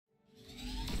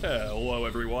Hello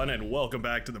everyone and welcome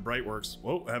back to the Brightworks.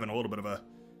 Whoa, having a little bit of a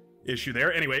issue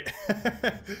there. Anyway,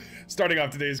 starting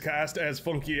off today's cast, as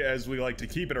funky as we like to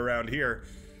keep it around here,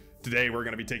 today we're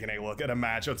going to be taking a look at a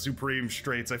match on Supreme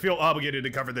Straits. I feel obligated to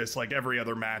cover this like every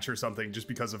other match or something just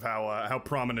because of how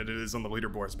prominent it is on the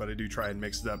leaderboards, but I do try and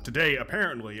mix it up. Today,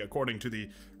 apparently, according to the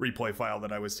replay file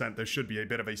that I was sent, this should be a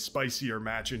bit of a spicier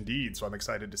match indeed, so I'm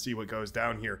excited to see what goes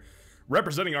down here.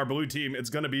 Representing our blue team, it's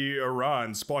going to be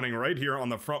Iran, spawning right here on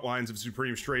the front lines of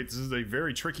Supreme Straits. This is a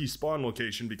very tricky spawn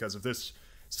location because if this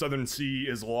southern sea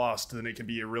is lost, then it can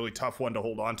be a really tough one to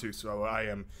hold on to. So I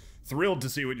am thrilled to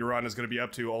see what Iran is going to be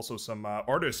up to. Also some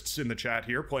artists in the chat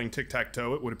here playing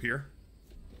tic-tac-toe, it would appear.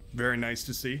 Very nice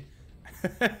to see.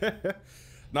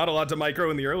 Not a lot to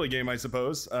micro in the early game, I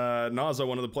suppose. Naza,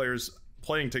 one of the players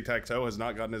playing tic-tac-toe, has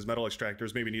not gotten his metal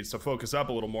extractors. Maybe needs to focus up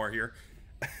a little more here.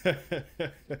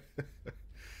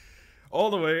 All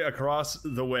the way across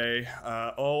the way,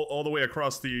 all the way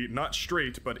across the, not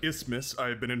strait, but isthmus,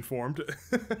 I've been informed.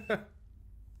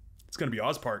 It's gonna be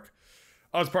Ozpark.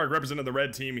 Ozpark representing the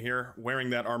red team here,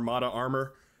 wearing that Armada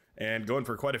armor, and going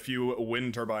for quite a few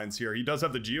wind turbines here. He does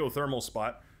have the geothermal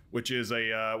spot, which is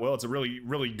a, well, it's a really,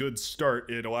 really good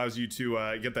start. It allows you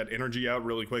to get that energy out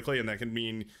really quickly, and that can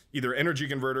mean either energy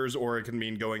converters, or it can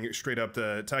mean going straight up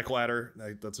the tech ladder.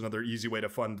 That's another easy way to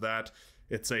fund that.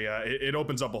 It's a, it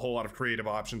opens up a whole lot of creative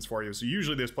options for you. So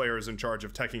usually this player is in charge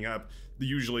of teching up.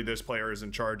 Usually this player is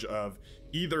in charge of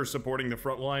either supporting the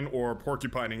front line or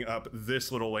porcupining up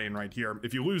this little lane right here.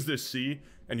 If you lose this C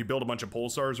and you build a bunch of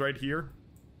pulsars right here,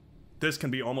 this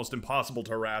can be almost impossible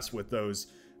to harass with those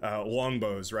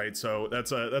longbows, right? So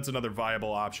that's another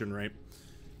viable option, right?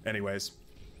 Anyways,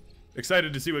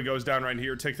 excited to see what goes down right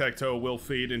here. Tic-tac-toe will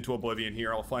fade into oblivion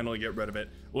here. I'll finally get rid of it.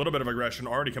 A little bit of aggression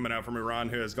already coming out from Iran,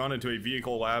 who has gone into a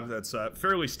vehicle lab that's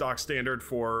fairly stock standard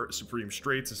for Supreme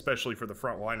Straits, especially for the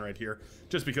front line right here,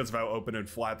 just because of how open and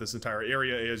flat this entire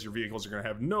area is. Your vehicles are going to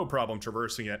have no problem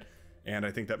traversing it, and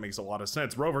I think that makes a lot of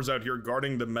sense. Rover's out here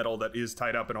guarding the metal that is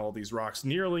tied up in all these rocks.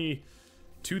 Nearly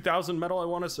 2,000 metal, I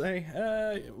want to say.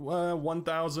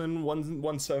 1,000,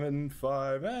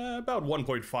 175, about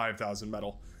 1.5 thousand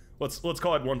metal. Let's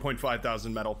call it 1.5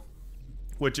 thousand metal,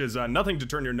 which is nothing to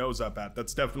turn your nose up at.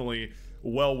 That's definitely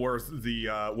well worth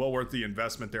the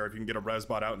investment there if you can get a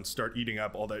Resbot out and start eating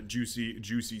up all that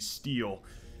juicy steel,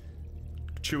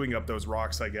 chewing up those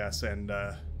rocks, I guess, and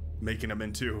making them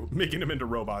into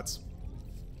robots.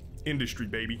 Industry,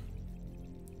 baby.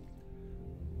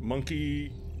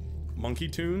 Monkey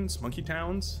Towns,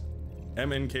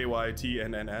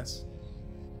 MNKYTNNS.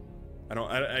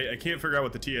 I can't figure out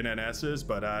what the TNNS is,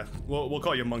 but we'll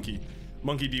call you Monkey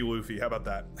D. Luffy. How about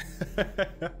that?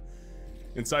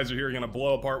 Incisor here gonna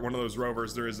blow apart one of those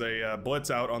rovers. There is a blitz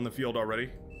out on the field already.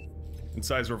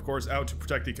 Incisor, of course, out to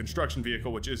protect the construction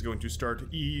vehicle, which is going to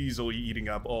start easily eating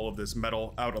up all of this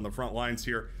metal out on the front lines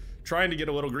here. Trying to get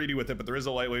a little greedy with it, but there is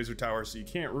a light laser tower, so you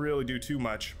can't really do too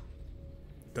much.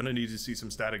 Gonna need to see some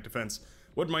static defense.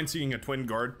 Wouldn't mind seeing a twin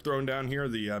guard thrown down here,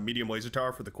 the medium laser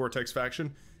tower for the Cortex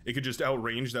faction. It could just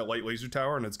outrange that light laser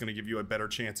tower, and it's going to give you a better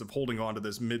chance of holding on to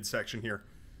this midsection here.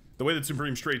 The way that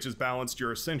Supreme Straits is balanced,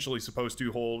 you're essentially supposed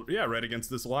to hold, yeah, right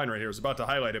against this line right here. I was about to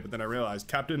highlight it, but then I realized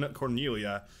Captain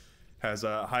Cornelia has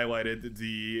highlighted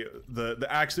the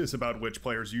axis about which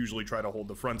players usually try to hold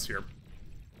the fronts here.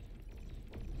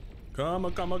 Come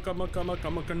on,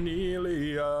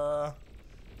 Cornelia.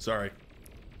 Sorry.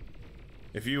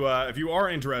 If you are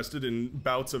interested in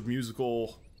bouts of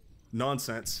musical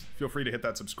nonsense, feel free to hit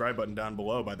that subscribe button down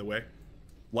below, by the way.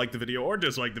 Like the video or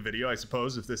dislike the video, I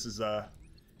suppose. If this is,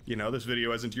 you know, this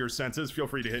video isn't to your senses, feel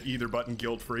free to hit either button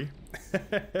guilt-free.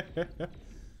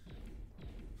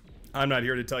 I'm not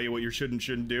here to tell you what you should and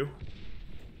shouldn't do.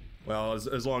 Well,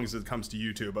 as long as it comes to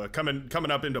YouTube.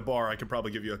 Coming up into bar, I could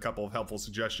probably give you a couple of helpful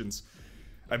suggestions.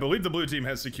 I believe the blue team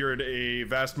has secured a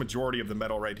vast majority of the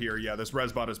metal right here. Yeah, this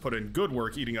Resbot has put in good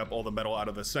work eating up all the metal out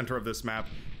of the center of this map.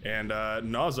 And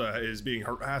Naza is being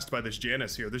harassed by this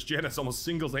Janus here. This Janus almost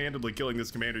single-handedly killing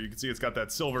this commander. You can see it's got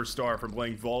that silver star from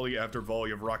laying volley after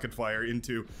volley of rocket fire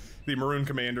into the Maroon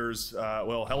commander's,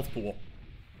 well, health pool.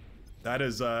 That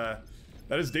is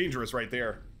dangerous right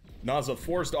there. Naza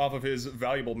forced off of his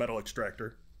valuable metal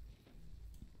extractor.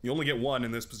 You only get one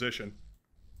in this position.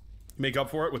 Make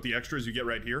up for it with the extras you get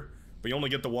right here, but you only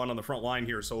get the one on the front line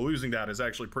here, so losing that is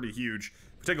actually pretty huge.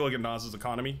 If we take a look at Naza's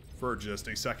economy for just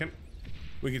a second,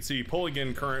 we can see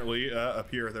Polygon currently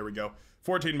up here, there we go,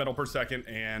 14 metal per second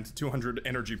and 200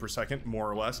 energy per second,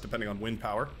 more or less, depending on wind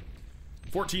power.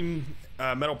 14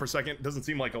 metal per second doesn't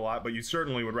seem like a lot, but you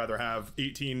certainly would rather have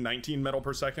 18, 19 metal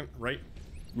per second, right?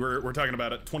 We're talking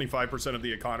about 25% of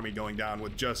the economy going down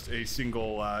with just a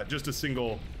single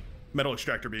metal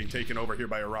extractor being taken over here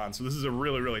by Iran. So this is a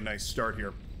really, really nice start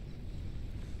here.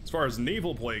 As far as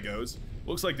naval play goes,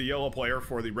 looks like the yellow player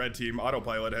for the red team,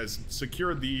 Autopilot, has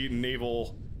secured the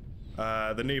naval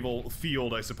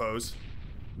field, I suppose,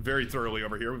 very thoroughly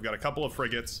over here. We've got a couple of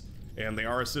frigates, and they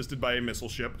are assisted by a missile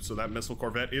ship, so that missile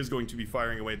corvette is going to be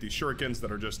firing away at these shurikens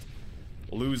that are just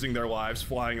losing their lives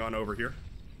flying on over here.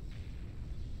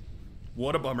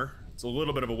 What a bummer. It's a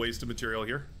little bit of a waste of material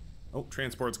here. Oh,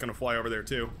 transport's gonna fly over there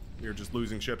too. We're just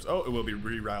losing ships. Oh, it will be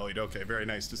re-rallied. Okay, very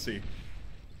nice to see.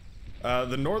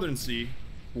 The Northern Sea,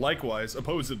 likewise,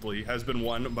 supposedly, has been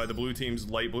won by the blue team's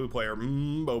light blue player,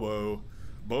 Bobo.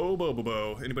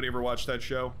 Bo. Anybody ever watch that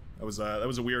show? That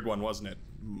was a weird one, wasn't it?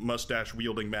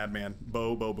 Mustache-wielding madman.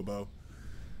 Bo.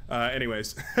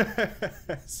 Anyways,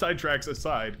 sidetracks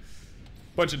aside,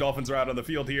 bunch of Dolphins are out on the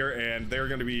field here, and they're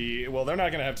going to be, well, they're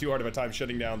not going to have too hard of a time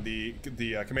shutting down the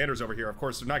commanders over here. Of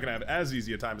course, they're not going to have as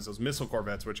easy a time as those missile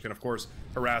corvettes, which can, of course,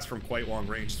 harass from quite long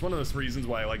range. It's one of those reasons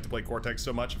why I like to play Cortex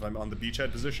so much if I'm on the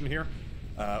beachhead position here,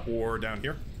 or down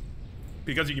here.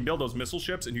 Because you can build those missile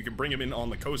ships, and you can bring them in on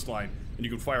the coastline, and you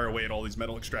can fire away at all these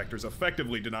metal extractors,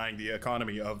 effectively denying the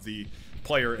economy of the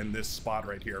player in this spot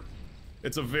right here.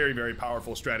 It's a very, very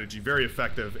powerful strategy, very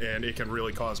effective, and it can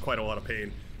really cause quite a lot of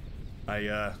pain.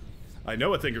 I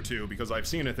know a thing or two because I've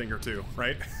seen a thing or two,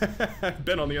 right? I've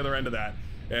been on the other end of that,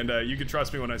 and you can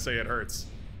trust me when I say it hurts.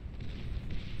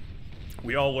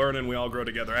 We all learn and we all grow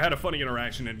together. I had a funny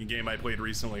interaction in a game I played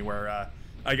recently where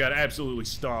I got absolutely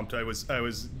stomped. I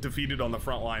was defeated on the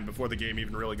front line before the game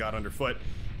even really got underfoot,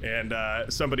 and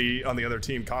somebody on the other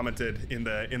team commented in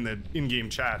the in-game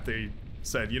chat. They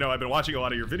said, you know, I've been watching a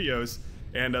lot of your videos,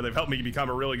 and they've helped me become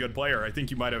a really good player. I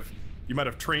think you might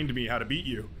have trained me how to beat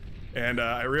you. And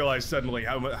I realized suddenly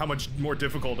how much more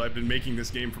difficult I've been making this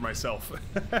game for myself.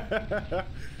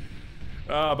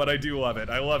 But I do love it.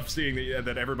 I love seeing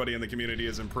that everybody in the community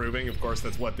is improving. Of course,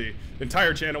 that's what the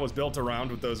entire channel was built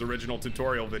around with those original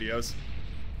tutorial videos.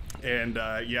 And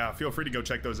yeah, feel free to go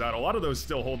check those out. A lot of those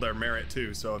still hold their merit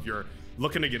too. So if you're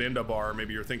looking to get into bar,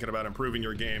 maybe you're thinking about improving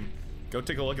your game, go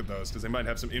take a look at those because they might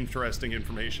have some interesting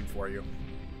information for you.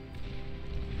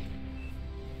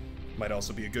 Might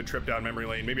also be a good trip down memory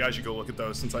lane. Maybe I should go look at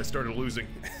those since I started losing.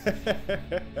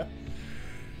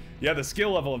 Yeah, the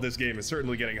skill level of this game is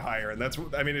certainly getting higher, and that's,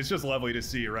 I mean, it's just lovely to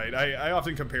see, right? I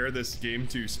often compare this game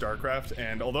to StarCraft,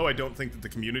 and although I don't think that the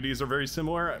communities are very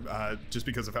similar, just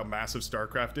because of how massive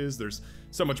StarCraft is, there's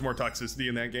so much more toxicity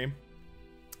in that game.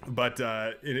 But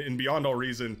in Beyond All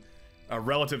Reason,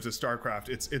 relative to StarCraft,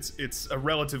 it's a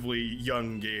relatively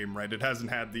young game, right? It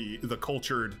hasn't had the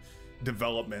cultured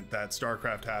development that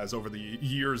StarCraft has over the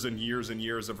years and years and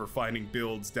years of refining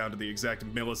builds down to the exact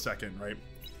millisecond, right?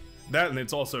 That, and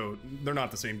it's also, they're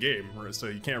not the same game, so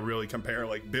you can't really compare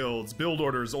like builds. Build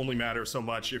orders only matter so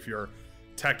much if you're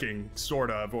teching,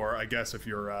 sort of, or I guess if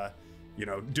you're, you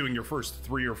know, doing your first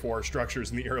 3 or 4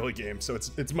 structures in the early game, so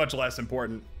it's much less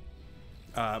important.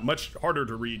 Much harder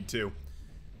to read, too.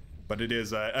 But it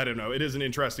is, I don't know, it is an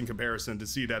interesting comparison to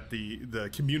see that the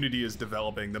community is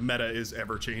developing, the meta is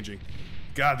ever changing.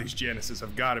 God, these Januses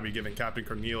have got to be giving Captain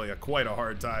Cornelia quite a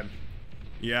hard time.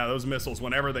 Yeah, those missiles,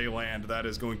 whenever they land, that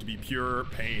is going to be pure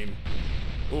pain.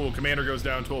 Oh, Commander goes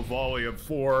down to a volley of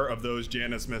 4 of those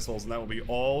Janus missiles, and that will be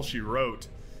all she wrote.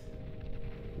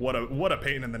 What a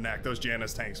pain in the neck, those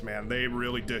Janus tanks, man. They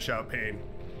really dish out pain.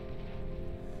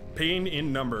 Pain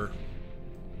in number.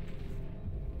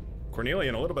 Cornelia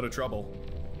in a little bit of trouble.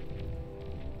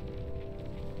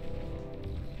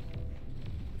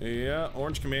 Yeah,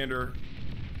 Orange Commander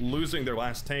losing their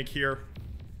last tank here.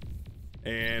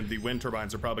 And the wind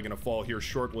turbines are probably going to fall here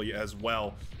shortly as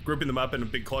well. Grouping them up in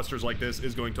big clusters like this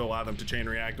is going to allow them to chain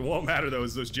react. It won't matter though,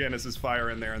 as those Januses fire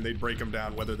in there and they'd break them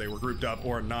down whether they were grouped up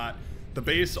or not. The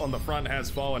base on the front has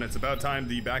fallen. It's about time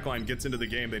the backline gets into the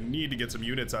game. They need to get some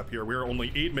units up here. We're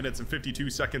only 8 minutes and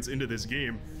 52 seconds into this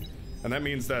game. And that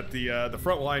means that the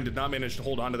front line did not manage to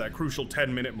hold on to that crucial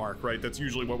 10-minute mark, right? That's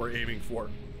usually what we're aiming for.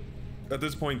 At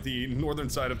this point, the northern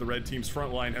side of the red team's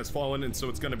front line has fallen, and so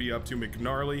it's going to be up to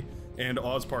McNarly and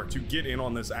Ozpark to get in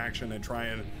on this action and try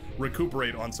and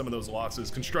recuperate on some of those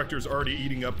losses. Constructor's already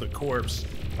eating up the corpse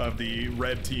of the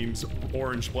red team's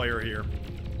orange player here.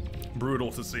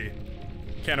 Brutal to see.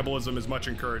 Cannibalism is much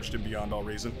encouraged in Beyond All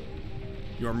Reason.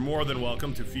 You are more than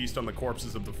welcome to feast on the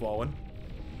corpses of the fallen.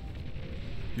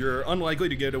 You're unlikely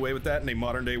to get away with that in a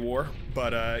modern-day war,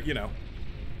 but you know,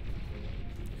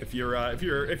 if you're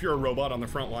a robot on the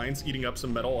front lines eating up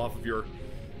some metal off of your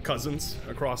cousins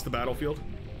across the battlefield,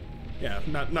 yeah,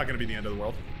 not going to be the end of the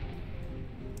world.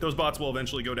 Those bots will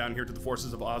eventually go down here to the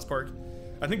forces of Ozpark.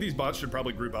 I think these bots should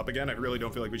probably group up again. I really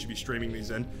don't feel like we should be streaming these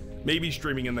in. Maybe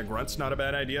streaming in the grunts, not a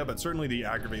bad idea, but certainly the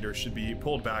aggravators should be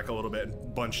pulled back a little bit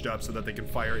and bunched up so that they can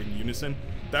fire in unison.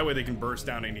 That way they can burst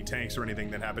down any tanks or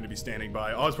anything that happen to be standing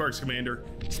by. Ozpark's commander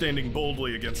standing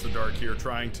boldly against the dark here,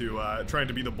 trying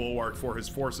to be the bulwark for his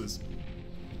forces.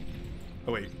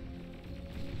 Oh wait.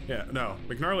 Yeah, no.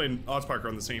 McNarly and Ozpark are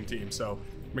on the same team, so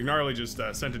McNarly just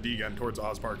sent a D-gun towards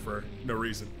Ozpark for no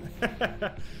reason.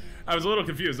 I was a little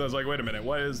confused. I was like, wait a minute,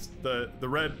 why is the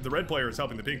red player is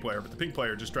helping the pink player, but the pink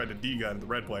player just tried to D-gun the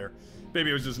red player. Maybe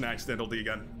it was just an accidental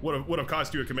D-gun. Would have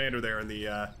cost you a commander there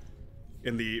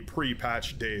in the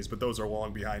pre-patch days, but those are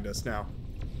long behind us now.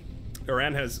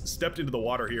 Iran has stepped into the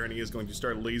water here, and he is going to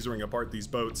start lasering apart these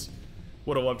boats.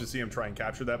 Would have loved to see him try and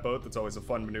capture that boat. That's always a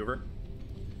fun maneuver.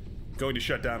 Going to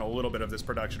shut down a little bit of this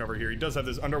production over here. He does have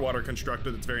this underwater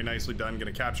constructor that's very nicely done.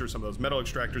 Going to capture some of those metal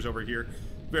extractors over here.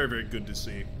 Very, very good to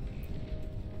see.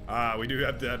 We do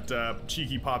have that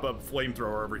cheeky pop-up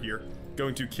flamethrower over here.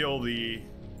 Going to kill the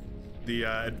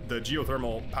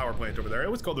geothermal power plant over there. I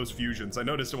always call those fusions. I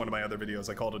noticed in one of my other videos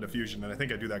I called it a fusion, and I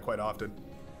think I do that quite often.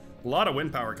 A lot of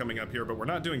wind power coming up here, but we're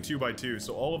not doing 2x2,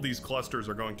 so all of these clusters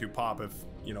are going to pop if,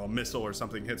 you know, a missile or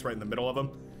something hits right in the middle of them.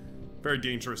 Very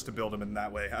dangerous to build them in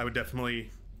that way. I would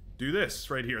definitely do this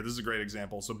right here. This is a great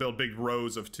example. So build big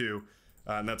rows of 2,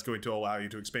 and that's going to allow you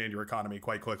to expand your economy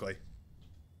quite quickly.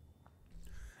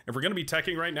 If we're going to be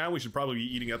teching right now, we should probably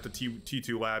be eating up the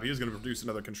T2 lab. He is going to produce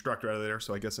another constructor out of there,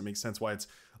 so I guess it makes sense why it's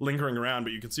lingering around,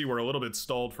 but you can see we're a little bit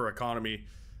stalled for economy,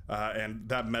 and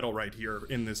that metal right here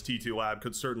in this T2 lab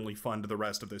could certainly fund the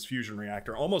rest of this fusion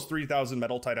reactor. Almost 3,000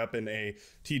 metal tied up in a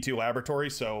T2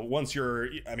 laboratory, so once you're,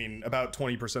 I mean, about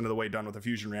 20% of the way done with a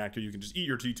fusion reactor, you can just eat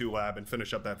your T2 lab and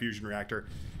finish up that fusion reactor.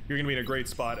 You're going to be in a great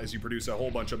spot as you produce a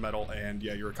whole bunch of metal, and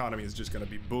yeah, your economy is just going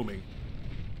to be booming.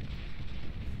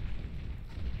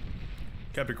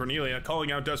 Captain Cornelia calling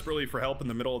out desperately for help in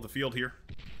the middle of the field here.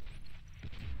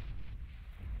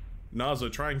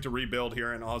 NASA trying to rebuild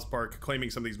here, and Ozpark claiming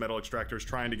some of these metal extractors,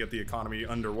 trying to get the economy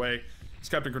underway. Has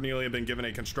Captain Cornelia been given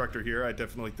a constructor here? I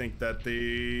definitely think that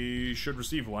they should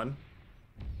receive one.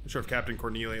 Not sure if Captain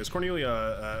Cornelia... Is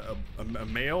Cornelia a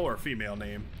male or female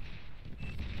name?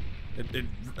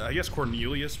 I guess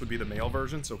Cornelius would be the male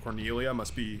version, so Cornelia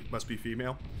must be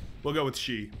female. We'll go with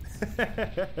she.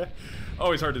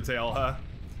 Always hard to tell, huh?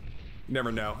 You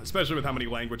never know, especially with how many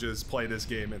languages play this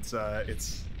game. It's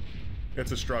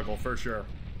a struggle for sure.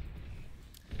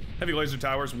 Heavy laser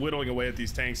towers whittling away at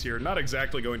these tanks here. Not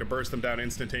exactly going to burst them down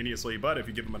instantaneously, but if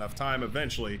you give them enough time,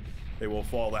 eventually they will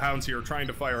fall. The Hounds here trying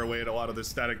to fire away at a lot of this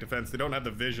static defense. They don't have the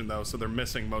vision though, so they're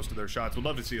missing most of their shots. We'd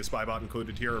love to see a spy bot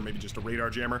included here, or maybe just a radar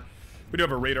jammer. We do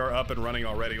have a radar up and running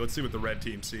already. Let's see what the red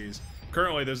team sees.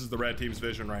 Currently, this is the red team's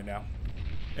vision right now.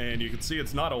 And you can see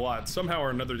it's not a lot. Somehow or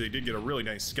another, they did get a really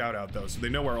nice scout out, though, so they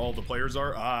know where all the players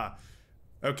are. Ah,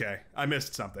 okay. I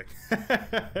missed something.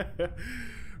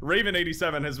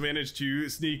 Raven87 has managed to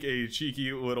sneak a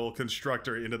cheeky little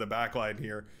constructor into the backline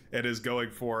here. It is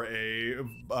going for a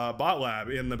bot lab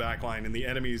in the backline, in the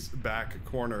enemy's back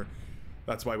corner.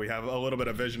 That's why we have a little bit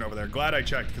of vision over there. Glad I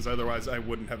checked, because otherwise I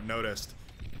wouldn't have noticed.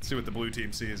 Let's see what the blue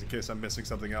team sees in case I'm missing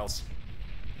something else.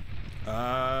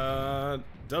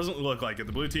 Doesn't look like it.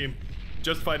 The blue team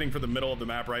just fighting for the middle of the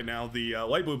map right now. The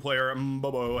light blue player,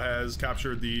 Mbobo, has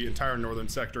captured the entire northern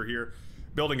sector here,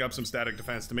 building up some static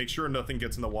defense to make sure nothing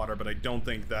gets in the water, but I don't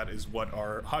think that is what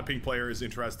our hot pink player is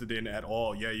interested in at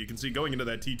all. Yeah, you can see going into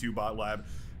that T2 bot lab,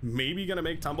 maybe gonna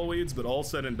make tumbleweeds, but all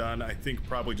said and done, I think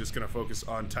probably just gonna focus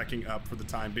on teching up for the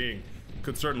time being.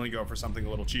 Could certainly go for something a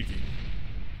little cheeky.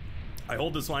 I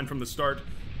hold this line from the start,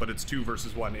 but it's 2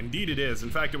 versus 1. Indeed it is. In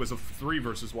fact, it was a 3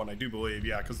 versus 1, I do believe.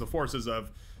 Yeah, because the forces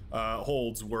of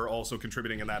holds were also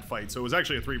contributing in that fight. So it was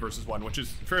actually a 3 versus 1, which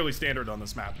is fairly standard on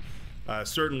this map.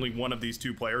 Certainly one of these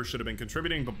 2 players should have been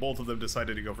contributing, but both of them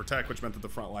decided to go for tech, which meant that the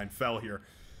front line fell here.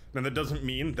 And that doesn't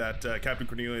mean that Captain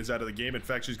Cornelia is out of the game. In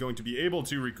fact, she's going to be able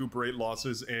to recuperate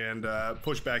losses and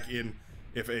push back in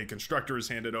if a constructor is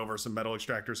handed over, some metal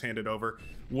extractors handed over.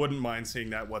 Wouldn't mind seeing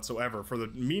that whatsoever. For the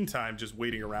meantime, just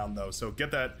waiting around though. So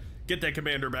get that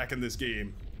commander back in this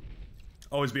game.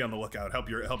 Always be on the lookout. Help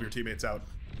your teammates out.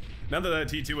 Now that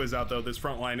T2 is out though, this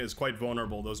front line is quite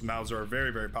vulnerable. Those Mauser are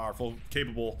very, very powerful,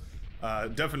 capable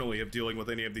definitely of dealing with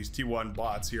any of these T1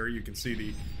 bots here. You can see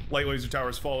the light laser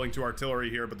towers falling to artillery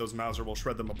here, but those Mauser will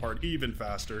shred them apart even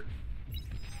faster.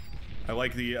 I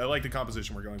like the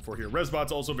composition we're going for here.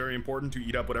 Resbot's also very important to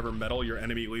eat up whatever metal your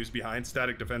enemy leaves behind.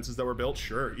 Static defenses that were built,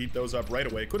 sure, eat those up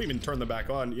right away. Couldn't even turn them back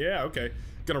on. Yeah, okay.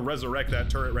 Gonna resurrect that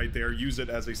turret right there, use it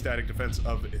as a static defense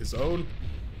of his own.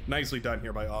 Nicely done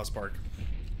here by Ozpark.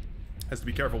 Has to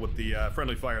be careful with the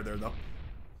friendly fire there, though.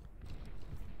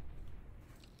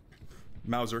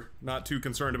 Mauser, not too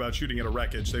concerned about shooting at a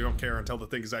wreckage. They don't care until the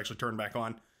thing is actually turned back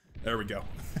on. There we go.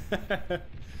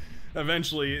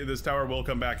 Eventually, this tower will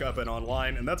come back up and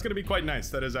online, and that's going to be quite nice.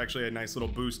 That is actually a nice little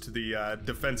boost to the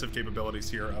defensive capabilities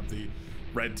here of the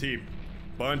red team.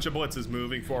 Bunch of blitzes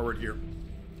moving forward here.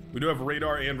 We do have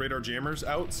radar and radar jammers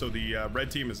out, so the red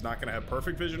team is not going to have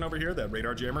perfect vision over here. That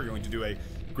radar jammer going to do a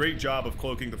great job of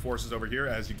cloaking the forces over here,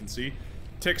 as you can see.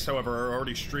 Ticks, however, are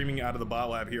already streaming out of the bot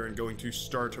lab here and going to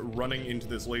start running into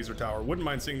this laser tower. Wouldn't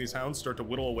mind seeing these hounds start to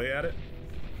whittle away at it.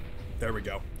 There we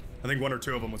go. I think 1 or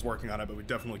 2 of them was working on it, but we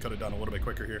definitely could have done a little bit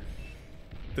quicker here.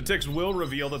 The ticks will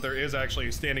reveal that there is actually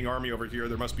a standing army over here.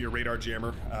 There must be a radar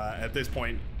jammer. At this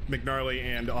point, McNarly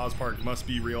and Ozpark must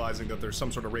be realizing that there's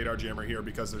some sort of radar jammer here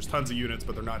because there's tons of units,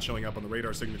 but they're not showing up on the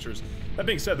radar signatures. That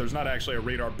being said, there's not actually a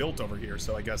radar built over here,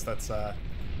 so I guess that's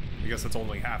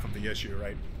only half of the issue,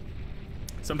 right?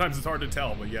 Sometimes it's hard to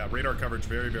tell, but yeah, radar coverage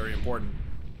very, very important.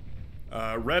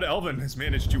 Red Elven has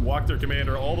managed to walk their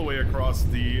commander all the way across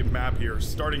the map here,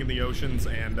 starting in the oceans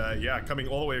and yeah, coming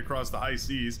all the way across the high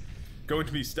seas, going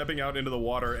to be stepping out into the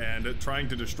water and trying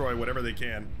to destroy whatever they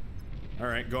can. All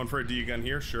right, going for a D-gun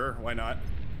here, sure, why not?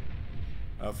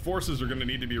 Forces are going to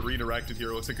need to be redirected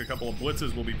here. Looks like a couple of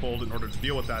blitzes will be pulled in order to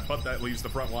deal with that, but that leaves the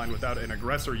front line without an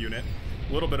aggressor unit.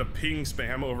 A little bit of ping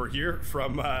spam over here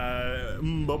from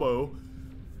Bobo.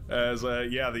 As,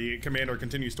 yeah, the commander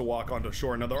continues to walk onto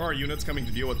shore. Now, there are units coming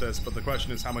to deal with this, but the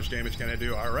question is how much damage can it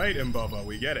do? All right, Mbobo,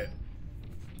 we get it.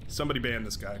 Somebody ban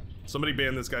this guy. Somebody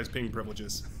ban this guy's ping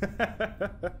privileges.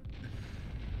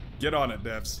 Get on it,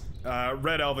 devs.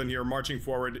 Red Elven here marching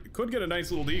forward. Could get a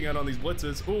nice little D-gun on these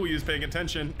blitzes. Oh, he is paying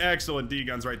attention. Excellent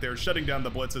D-guns right there, shutting down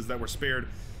the blitzes that were spared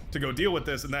to go deal with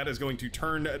this, and that is going to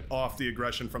turn off the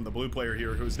aggression from the blue player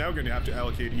here, who is now going to have to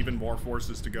allocate even more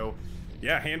forces to go,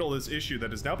 yeah, handle this issue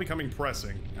that is now becoming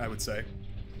pressing, I would say.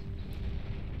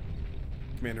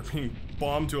 Commander being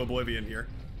bombed to oblivion here.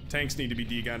 Tanks need to be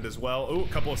D-gunned as well. Oh, a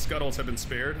couple of scuttles have been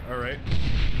spared. All right.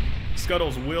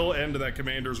 Scuttles will end that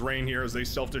commander's reign here as they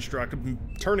self-destruct,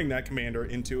 turning that commander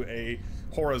into a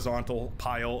horizontal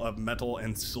pile of metal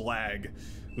and slag.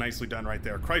 Nicely done right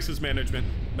there. Crisis management,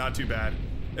 not too bad.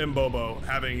 Mbobo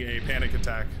having a panic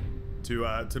attack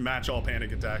to match all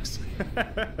panic attacks.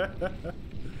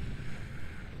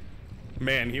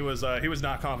 Man, he was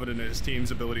not confident in his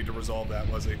team's ability to resolve that,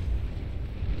 was he?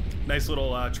 Nice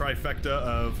little trifecta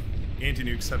of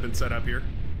anti-nukes have been set up here.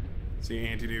 See,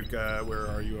 anti-nuke, where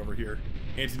are you over here?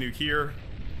 Anti-nuke here,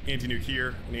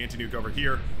 and anti-nuke over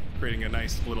here, creating a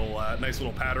nice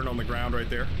little pattern on the ground right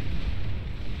there.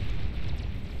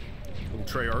 Little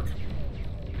Treyarch.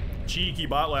 Cheeky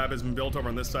bot lab has been built over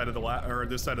on this side of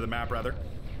the map rather.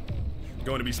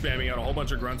 Going to be spamming out a whole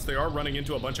bunch of grunts. They are running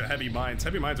into a bunch of heavy mines.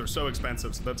 Heavy mines are so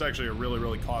expensive, so that's actually a really,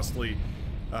 really costly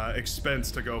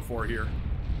expense to go for here.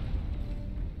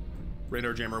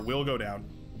 Radar jammer will go down.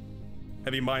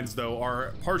 Heavy mines, though,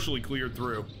 are partially cleared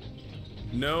through.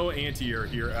 No anti-air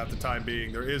here at the time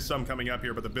being. There is some coming up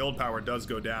here, but the build power does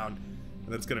go down.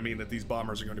 And that's going to mean that these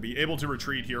bombers are going to be able to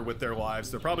retreat here with their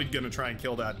lives. They're probably going to try and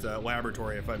kill that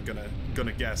laboratory, if I'm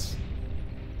gonna guess.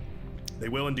 They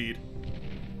will indeed.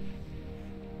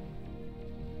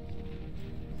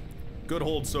 Good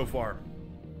hold so far.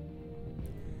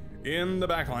 In the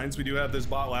backlines, we do have this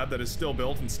bot lab that is still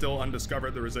built and still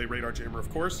undiscovered. There is a radar chamber, of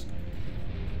course.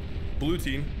 Blue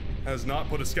team has not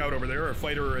put a scout over there or a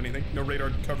fighter or anything. No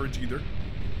radar coverage either.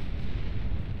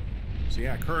 So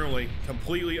yeah, currently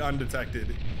completely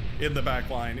undetected in the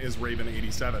backline is Raven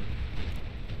 87.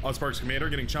 Ozpark's commander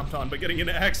getting jumped on, but getting an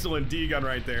excellent D-gun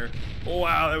right there.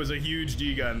 Wow, that was a huge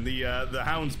D-gun. The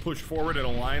hounds pushed forward in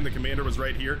a line. The commander was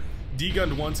right here.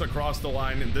 D-gunned once across the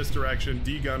line in this direction,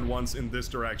 D-gunned once in this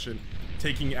direction,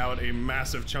 taking out a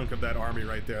massive chunk of that army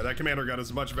right there. That commander got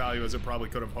as much value as it probably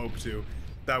could have hoped to.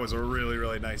 That was a really,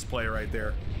 really nice play right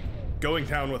there. Going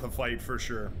down with a fight for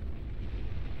sure.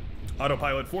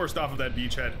 Autopilot forced off of that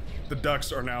beachhead. The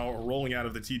ducks are now rolling out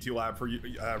of the T2 lab for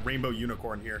Rainbow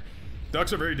Unicorn here.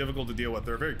 Ducks are very difficult to deal with.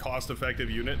 They're a very cost-effective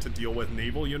unit to deal with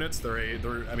naval units. They're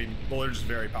just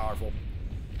very powerful.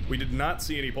 We did not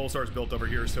see any pulsars built over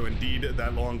here, so indeed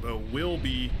that longbow will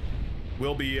be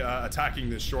attacking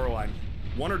this shoreline.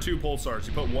 1 or 2 pulsars.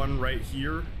 You put one right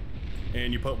here,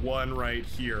 and you put one right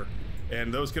here.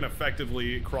 And those can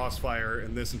effectively crossfire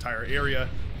in this entire area,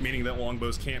 meaning that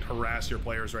longbows can't harass your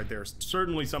players right there.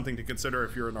 Certainly something to consider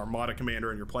if you're an Armada commander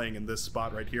and you're playing in this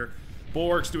spot right here.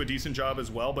 Bulwarks do a decent job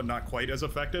as well, but not quite as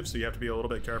effective, so you have to be a little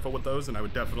bit careful with those, and I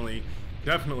would definitely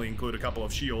include a couple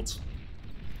of shields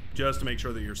just to make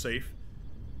sure that you're safe.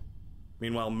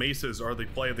 Meanwhile, Maces are the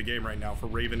play of the game right now for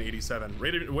Raven 87.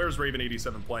 Where's Raven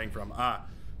 87 playing from?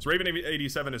 So Raven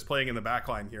 87 is playing in the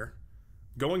backline here.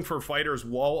 Going for fighters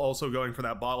while also going for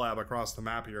that bot lab across the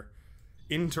map here.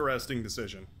 Interesting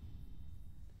decision.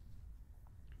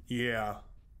 Yeah.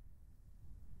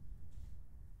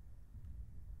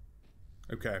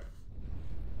 Okay.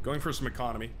 Going for some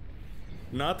economy.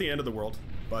 Not the end of the world,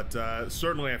 but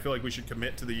certainly I feel like we should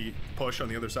commit to the push on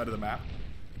the other side of the map.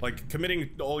 Like,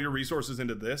 committing all your resources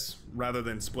into this, rather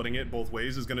than splitting it both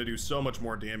ways, is going to do so much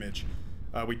more damage.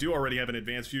 We do already have an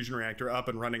advanced fusion reactor up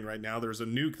and running right now. There's a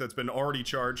nuke that's been already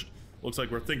charged. Looks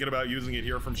like we're thinking about using it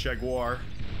here from Jaguar.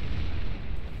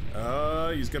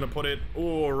 He's going to put it,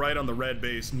 right on the red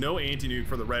base. No anti-nuke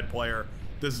for the red player.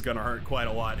 This is going to hurt quite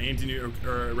a lot. Anti-nuke,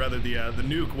 or rather the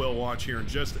nuke will launch here in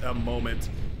just a moment.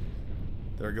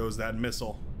 There goes that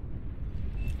missile.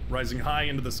 Rising high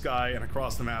into the sky and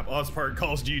across the map. Ozpark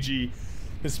calls GG.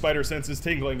 His spider sense is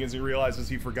tingling as he realizes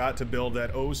he forgot to build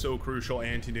that oh-so-crucial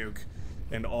anti-nuke.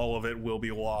 And all of it will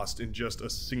be lost in just a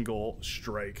single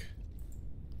strike.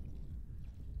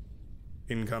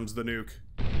 In comes the nuke.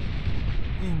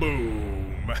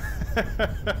 Boom.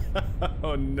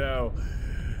 Oh no.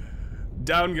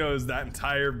 Down goes that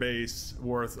entire base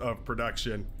worth of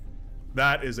production.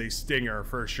 That is a stinger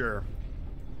for sure.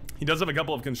 He does have a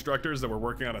couple of constructors that were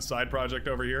working on a side project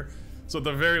over here, so at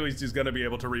the very least he's going to be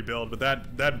able to rebuild. But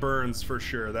that burns for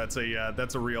sure. That's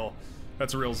a real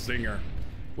zinger.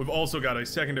 We've also got a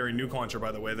secondary nuke launcher,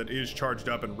 by the way, that is charged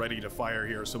up and ready to fire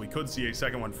here, so we could see a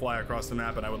second one fly across the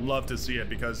map, and I would love to see it,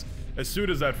 because as soon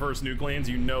as that first nuke lands,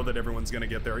 you know that everyone's going to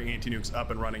get their anti-nukes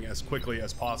up and running as quickly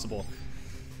as possible.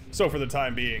 So for the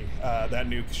time being, that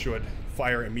nuke should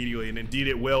fire immediately, and indeed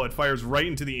it will. It fires right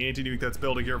into the anti-nuke that's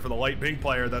building here for the light pink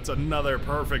player. That's another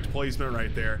perfect placement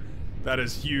right there. That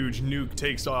is huge. Nuke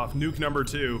takes off. Nuke number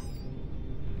 2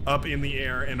 up in the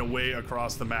air and away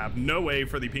across the map. No way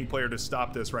for the pink player to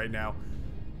stop this right now.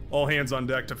 All hands on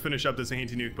deck to finish up this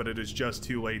anti-nuke, but it is just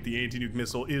too late. The anti-nuke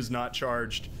missile is not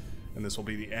charged, and this will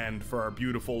be the end for our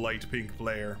beautiful light pink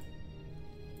player.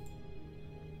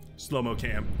 Slow-mo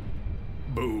cam.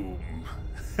 Boom.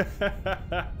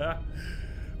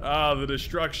 The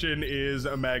destruction is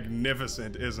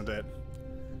magnificent, isn't it?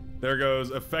 There goes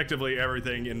effectively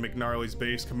everything in McNarly's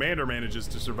base. Commander manages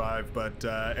to survive, but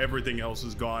everything else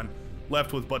is gone.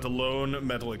 Left with but a lone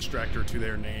metal extractor to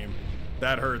their name.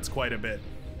 That hurts quite a bit.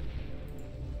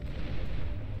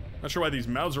 Not sure why these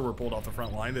Mauser were pulled off the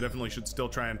front line. They definitely should still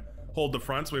try and hold the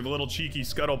front. So we have a little cheeky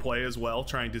scuttle play as well,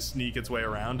 trying to sneak its way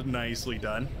around. Nicely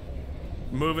done.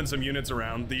 Moving some units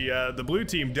around. The blue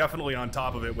team definitely on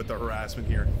top of it with the harassment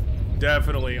here.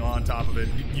 Definitely on top of it,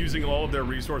 using all of their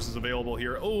resources available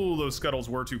here. Oh, those scuttles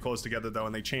were too close together though,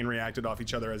 and they chain reacted off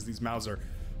each other as these Mauser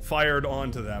fired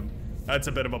onto them. That's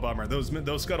a bit of a bummer.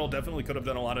 Those scuttle definitely could have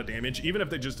done a lot of damage. Even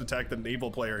if they just attacked the naval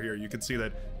player here, you could see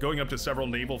that going up to several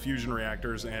naval fusion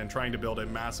reactors and trying to build a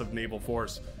massive naval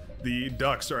force. The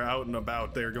ducks are out and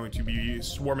about. They're going to be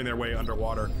swarming their way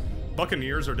underwater.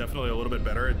 Buccaneers are definitely a little bit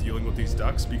better at dealing with these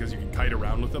ducks because you can kite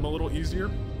around with them a little easier.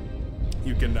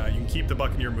 You can keep the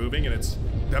Buccaneer moving, and its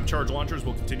depth charge launchers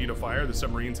will continue to fire. The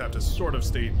submarines have to sort of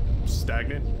stay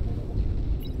stagnant.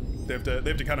 They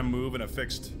have to kind of move in a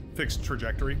fixed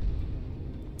trajectory,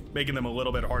 making them a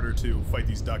little bit harder to fight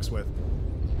these ducks with.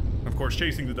 Of course,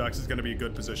 chasing the ducks is going to be a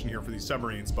good position here for these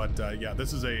submarines, but yeah,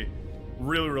 this is a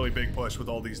really big push with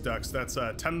all these ducks. That's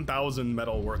 10,000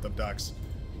 metal worth of ducks.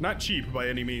 Not cheap by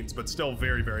any means, but still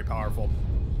very powerful.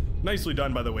 Nicely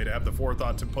done, by the way, to have the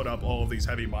forethought to put up all of these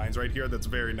heavy mines right here. That's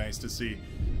very nice to see.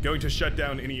 Going to shut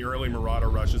down any early Marauder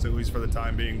rushes, at least for the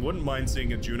time being. Wouldn't mind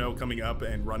seeing a Juno coming up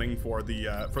and running for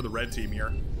the red team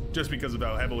here, just because of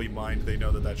how heavily mined they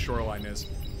know that shoreline is.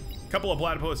 A couple of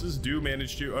platypuses do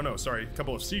manage to, oh no, sorry, a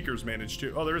couple of seekers manage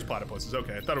to, oh, there is platypuses,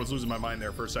 okay, I thought I was losing my mind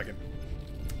there for a second.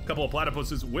 A couple of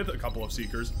platypuses with a couple of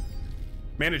seekers,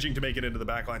 managing to make it into the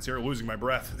backlines here, losing my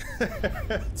breath.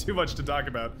 Too much to talk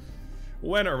about.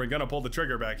 When are we gonna pull the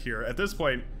trigger back here? At this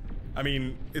point, I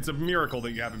mean, it's a miracle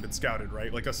that you haven't been scouted,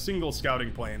 right? Like a single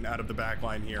scouting plane out of the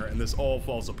backline here, and this all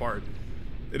falls apart.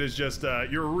 It is just,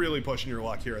 you're really pushing your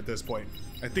luck here at this point.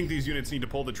 I think these units need to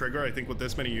pull the trigger. I think with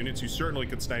this many units, you certainly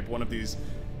could snipe one of these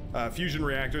fusion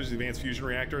reactors, advanced fusion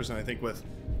reactors, and I think with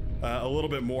a little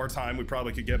bit more time, we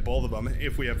probably could get both of them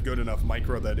if we have good enough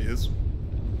micro, that is.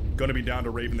 Gonna be down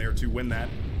to Raven there to win that.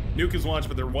 Nuke is launched,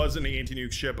 but there was an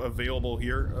anti-nuke ship available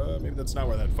here. Maybe that's not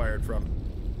where that fired from.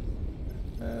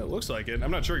 It looks like it. I'm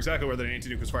not sure exactly where the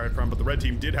anti-nuke was fired from, but the red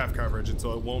team did have coverage, and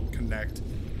so it won't connect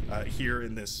here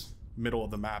in this middle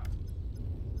of the map.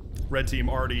 Red team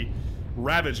already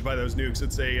ravaged by those nukes.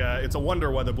 It's a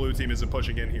wonder why the blue team isn't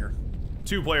pushing in here.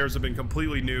 2 players have been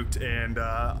completely nuked, and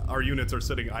our units are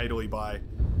sitting idly by.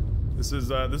 This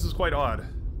is quite odd.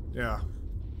 Yeah.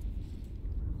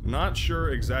 Not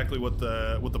sure exactly what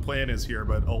the plan is here,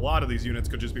 but a lot of these units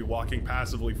could just be walking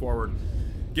passively forward,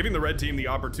 giving the red team the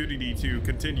opportunity to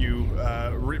continue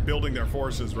rebuilding their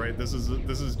forces. Right. This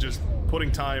is just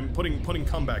putting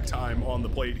comeback time on the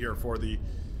plate here for the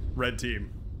red team.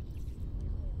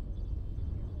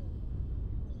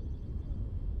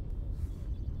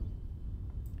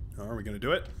 Are we gonna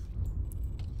do it?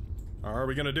 Are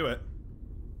we gonna do it?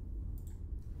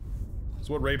 That's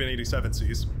what Raven 87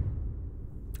 sees.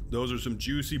 Those are some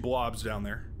juicy blobs down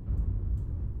there.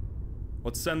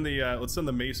 Let's send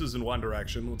the maces in one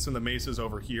direction. Let's send the maces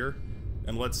over here,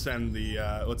 and let's send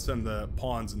the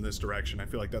pawns in this direction. I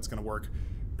feel like that's gonna work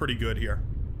pretty good here.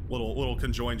 Little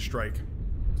conjoined strike.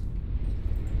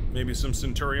 Maybe some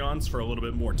Centurions for a little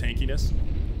bit more tankiness.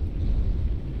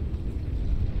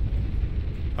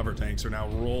 Hover tanks are now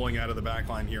rolling out of the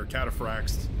backline here.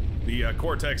 Cataphracts, the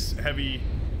Cortex heavy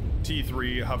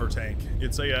T3 hover tank.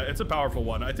 It's a powerful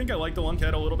one. I think I like the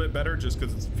Lunkhead a little bit better just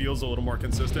because it feels a little more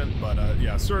consistent. But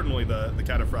yeah, certainly the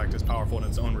Cataphract is powerful in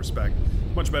its own respect.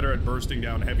 Much better at bursting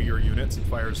down heavier units. It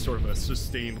fires sort of a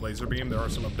sustained laser beam. There are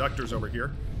some abductors over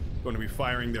here going to be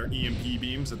firing their EMP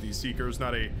beams at these Seekers.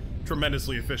 Not a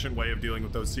tremendously efficient way of dealing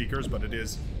with those Seekers, but it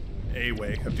is a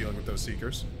way of dealing with those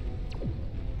Seekers.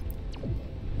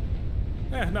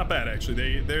 Not bad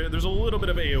actually. There's a little bit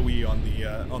of AOE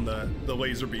on the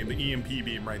laser beam, the EMP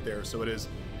beam right there, so it is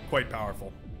quite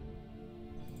powerful.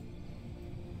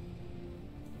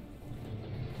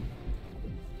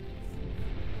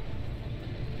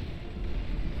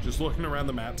 Just looking around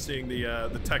the map, seeing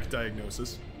the tech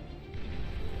diagnosis.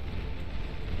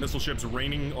 Missile ships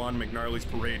raining on McNarly's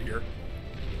parade here.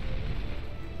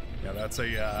 Yeah, that's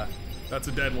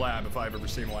a dead lab if I've ever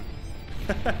seen one.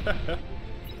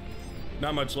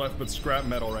 Not much left but scrap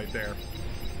metal right there.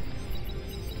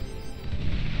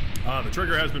 Ah, the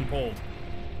trigger has been pulled.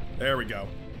 There we go.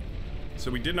 So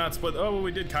we did not split. Oh, well,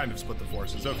 we did kind of split the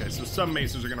forces. Okay, so some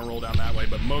maces are going to roll down that way,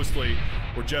 but mostly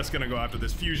we're just going to go after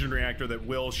this fusion reactor that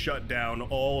will shut down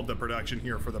all of the production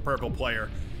here for the purple player.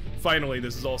 Finally,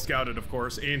 this is all scouted, of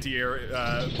course.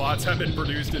 Anti-air bots have been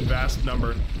produced in vast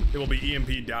number. It will be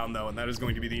EMP'd down, though, and that is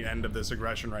going to be the end of this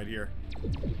aggression right here.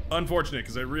 Unfortunate,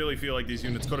 because I really feel like these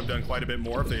units could have done quite a bit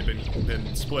more if they had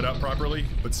been split up properly,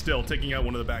 but still, taking out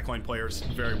one of the backline players,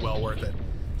 very well worth it.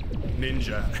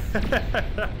 Ninja.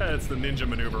 That's the ninja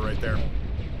maneuver right there.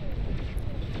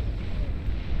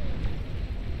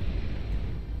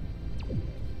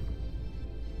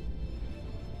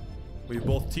 We have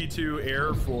both T2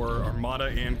 air for Armada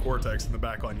and Cortex in the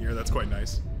backline here. That's quite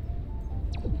nice.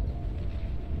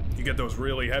 You get those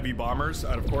really heavy bombers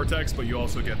out of Cortex, but you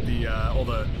also get the all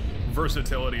the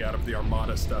versatility out of the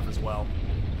Armada stuff as well.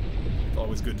 It's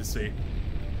always good to see.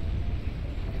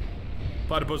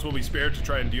 Platypus will be spared to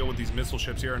try and deal with these missile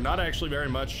ships here. Not actually very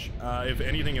much, if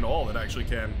anything at all, that actually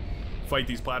can fight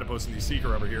these Platypus and these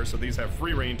Seeker over here. So these have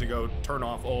free reign to go turn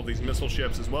off all of these missile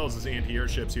ships as well as these anti-air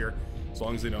ships here, as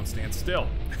long as they don't stand still.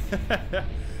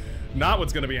 Not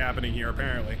what's going to be happening here,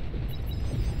 apparently.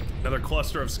 Another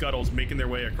cluster of scuttles making their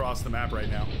way across the map right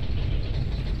now.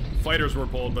 Fighters were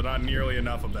pulled, but not nearly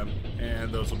enough of them,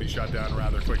 and those will be shut down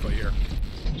rather quickly here.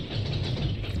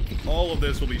 All of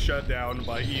this will be shut down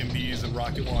by EMPs and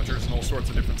rocket launchers and all sorts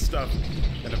of different stuff,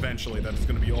 and eventually that is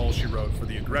going to be all she wrote for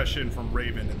the aggression from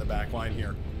Raven in the back line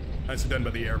here. Nicely done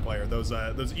by the air player. Those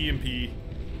EMP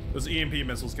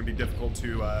missiles can be difficult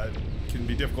to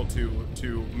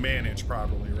manage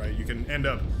properly, right? You can end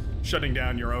up shutting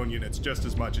down your own units just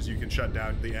as much as you can shut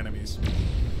down the enemies.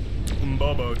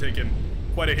 Mbobo taking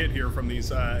quite a hit here from these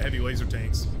heavy laser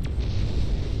tanks.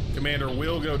 Commander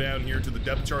will go down here to the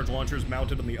depth charge launchers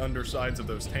mounted on the undersides of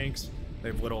those tanks. They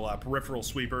have little peripheral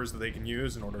sweepers that they can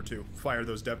use in order to fire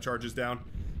those depth charges down.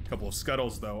 A couple of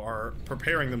scuttles, though, are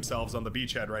preparing themselves on the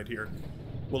beachhead right here.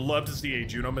 Would love to see a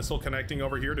Juno missile connecting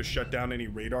over here to shut down any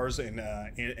radars and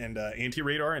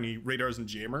anti-radar, any radars and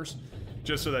jammers,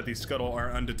 just so that these scuttle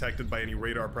are undetected by any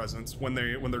radar presence. When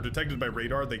they're detected by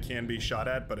radar, they can be shot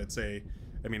at, but it's I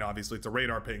mean, obviously it's a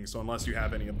radar ping, so unless you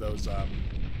have any of those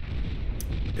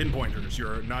pinpointers,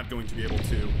 you're not going to be able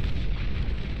to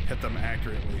hit them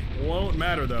accurately. Won't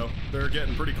matter though. They're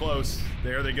getting pretty close.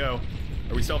 There they go.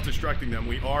 Are we self-destructing them?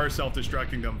 We are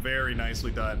self-destructing them. Very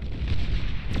nicely done.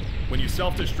 When you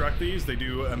self-destruct these, they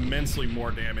do immensely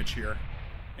more damage here.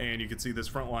 And you can see this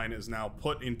front line is now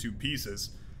put into pieces.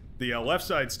 The left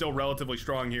side's still relatively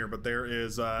strong here, but there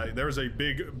is a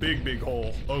big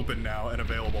hole open now and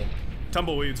available.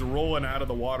 Tumbleweeds rolling out of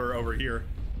the water over here.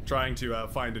 trying to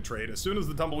find a trade. As soon as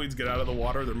the tumbleweeds get out of the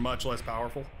water, they're much less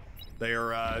powerful. They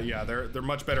are, yeah, they're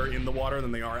much better in the water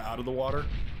than they are out of the water.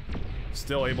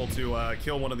 Still able to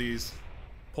kill one of these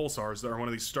pulsars, or one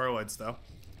of these starlights, though.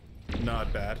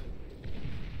 Not bad.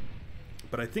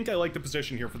 But I think I like the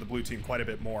position here for the blue team quite a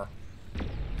bit more.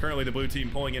 Currently, the blue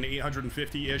team pulling in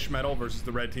 850-ish metal versus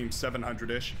the red team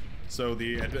 700-ish. So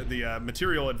the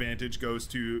material advantage goes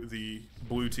to the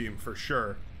blue team for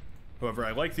sure. However,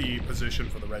 I like the position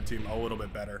for the red team a little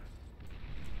bit better.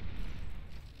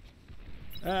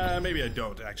 Maybe I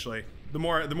don't, actually. The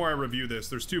more I review this,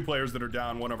 there's two players that are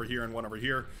down, one over here and one over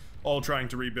here, all trying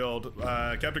to rebuild.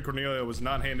 Captain Cornelia was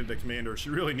not handed a commander. She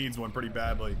really needs one pretty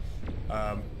badly.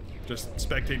 Just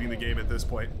spectating the game at this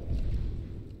point.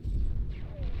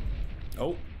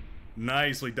 Oh,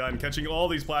 nicely done. Catching all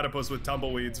these platypus with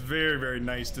tumbleweeds. Very, very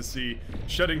nice to see.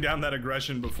 Shutting down that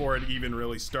aggression before it even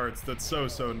really starts. That's so,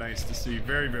 so nice to see.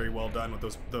 Very, very well done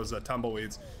with those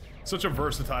tumbleweeds. Such a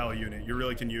versatile unit. You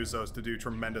really can use those to do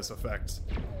tremendous effects.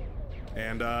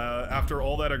 And after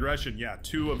all that aggression, yeah,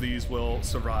 2 of these will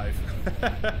survive.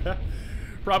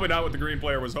 Probably not what the green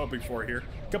player was hoping for here.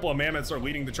 A couple of mammoths are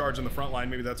leading the charge in the front line.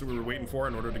 Maybe that's what we were waiting for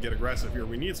in order to get aggressive here.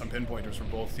 We need some pinpointers from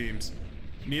both teams.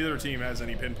 Neither team has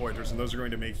any pinpointers, and those are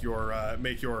going to make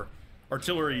your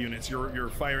artillery units, your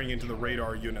firing into the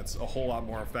radar units, a whole lot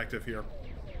more effective here.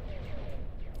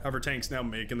 However, tanks now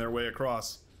making their way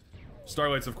across.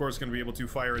 Starlight's, of course, going to be able to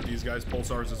fire at these guys.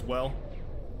 Pulsars as well.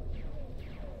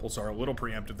 Pulsar a little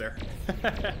preemptive there.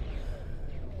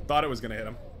 Thought it was going to hit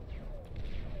him.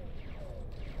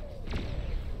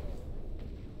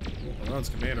 Ron's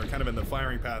commander kind of in the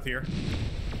firing path here.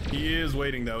 He is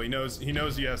waiting, though. He knows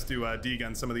he has to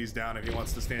D-gun some of these down if he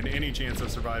wants to stand any chance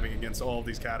of surviving against all of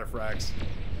these cataphracts.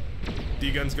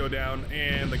 D-guns go down,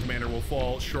 and the commander will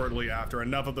fall shortly after.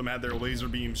 Enough of them had their laser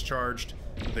beams charged.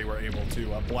 They were able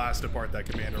to blast apart that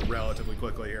commander relatively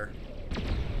quickly here.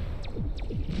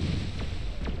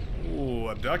 Ooh,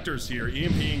 abductors here,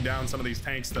 EMPing down some of these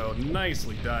tanks, though.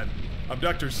 Nicely done.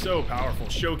 Abductors so powerful,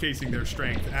 showcasing their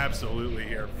strength absolutely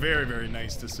here. Very, very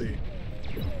nice to see.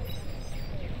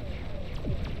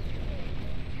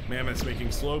 Mammoths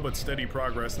making slow but steady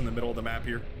progress in the middle of the map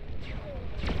here.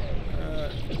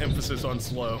 Emphasis on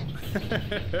slow.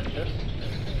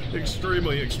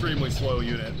 Extremely slow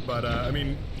unit, but I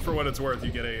mean, for what it's worth,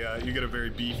 you get a very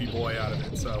beefy boy out of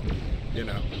it. So, you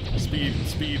know,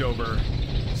 speed over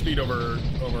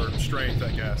strength,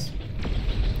 I guess,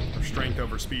 or strength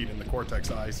over speed in the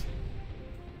Cortex eyes.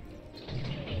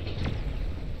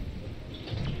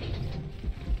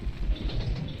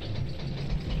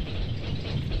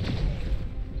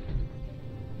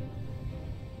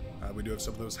 We do have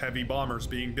some of those heavy bombers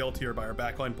being built here by our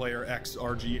backline player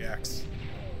XRGX.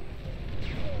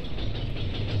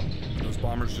 Those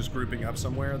bombers just grouping up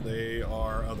somewhere. They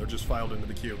are, oh, they're just filed into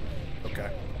the queue. Okay.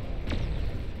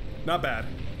 Not bad.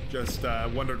 Just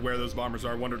wondered where those bombers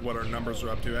are, wondered what our numbers are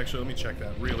up to. Actually, let me check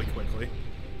that really quickly.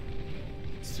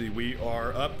 Let's see, we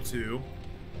are up to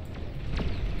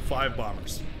 5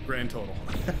 bombers, grand total.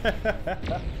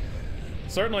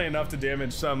 Certainly enough to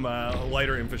damage some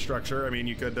lighter infrastructure. I mean,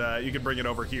 you could bring it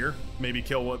over here, maybe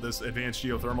kill this advanced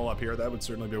geothermal up here. That would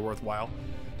certainly be worthwhile.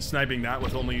 Sniping that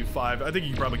with only 5, I think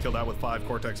you could probably kill that with 5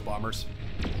 Cortex bombers.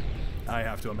 I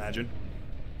have to imagine.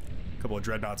 A couple of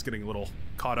dreadnoughts getting a little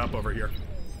caught up over here.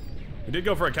 We did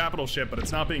go for a capital ship, but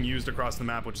it's not being used across the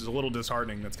map, which is a little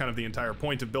disheartening. That's kind of the entire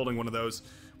point of building one of those.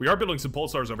 We are building some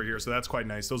pulsars over here, so that's quite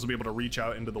nice. Those will be able to reach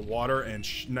out into the water and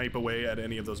snipe away at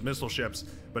any of those missile ships.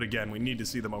 But again, we need to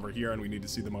see them over here, and we need to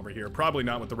see them over here. Probably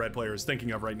not what the red player is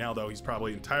thinking of right now, though. He's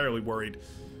probably entirely worried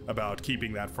about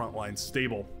keeping that front line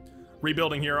stable.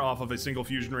 Rebuilding here off of a single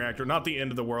fusion reactor. Not the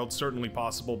end of the world, certainly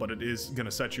possible, but it is going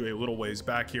to set you a little ways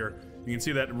back here. You can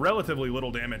see that relatively little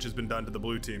damage has been done to the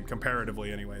blue team,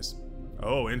 comparatively anyways.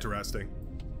 Oh, interesting.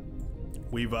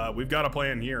 We've got a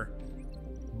plan here.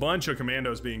 Bunch of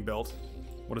commandos being built.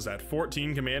 What is that?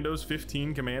 14 commandos,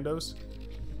 15 commandos?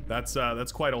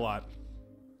 That's quite a lot.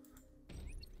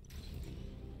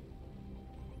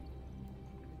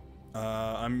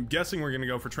 I'm guessing we're gonna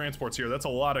go for transports here. That's a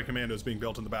lot of commandos being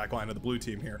built in the back line of the blue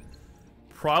team here.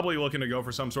 Probably looking to go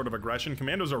for some sort of aggression.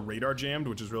 Commandos are radar jammed,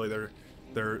 which is really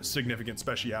their significant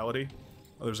speciality.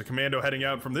 Oh, there's a commando heading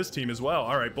out from this team as well.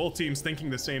 All right, both teams thinking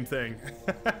the same thing.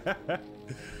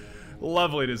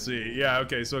 Lovely to see. Yeah,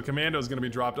 okay, so a commando is going to be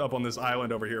dropped up on this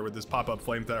island over here with this pop-up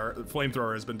flamethrower.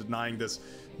 Flamethrower has been denying this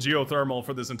geothermal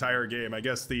for this entire game. I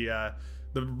guess the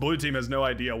blue team has no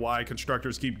idea why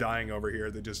constructors keep dying over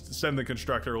here. They just send the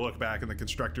constructor, look back, and the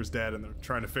constructor's dead, and they're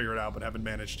trying to figure it out but haven't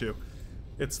managed to.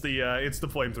 It's the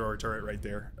flamethrower turret right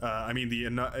there. I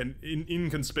mean an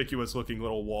inconspicuous looking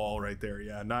little wall right there.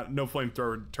 Yeah, no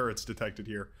flamethrower turrets detected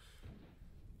here.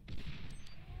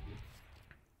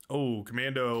 Oh,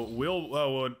 commando will.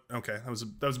 Oh, okay. That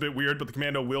was a bit weird, but the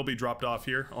commando will be dropped off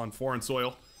here on foreign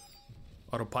soil.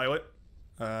 Autopilot.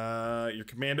 Your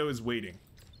commando is waiting.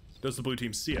 Does the blue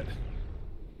team see it?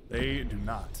 They do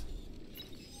not.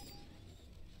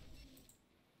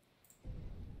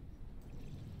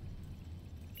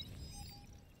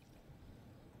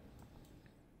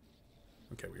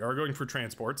 Okay, we are going for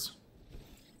transports.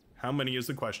 How many is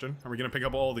the question? Are we going to pick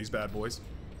up all these bad boys?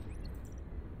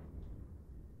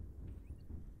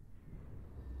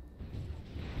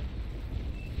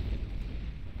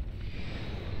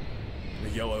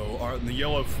 The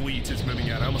yellow fleet is moving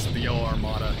out. I almost said the yellow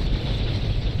armada.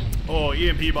 Oh,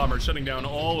 EMP bomber shutting down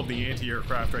all of the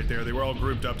anti-aircraft right there. They were all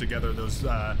grouped up together. Those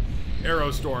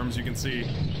arrow storms, you can see,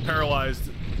 paralyzed,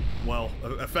 well,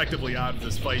 effectively out of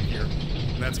this fight here.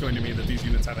 And that's going to mean that these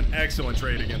units have an excellent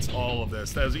trade against all of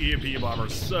this. Those EMP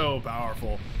bombers, so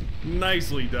powerful.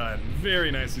 Nicely done.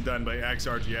 Very nicely done by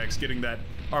XRGX, getting that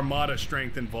armada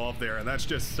strength involved there. And that's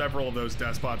just several of those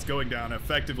despots going down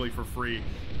effectively for free,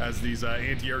 as these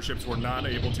anti-airships were not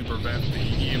able to prevent the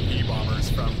EMP bombers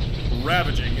from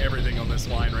ravaging everything on this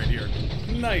line right here.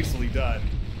 Nicely done.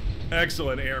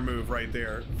 Excellent air move right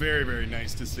there. Very, very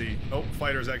nice to see. Oh,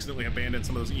 fighters accidentally abandoned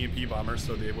some of those EMP bombers,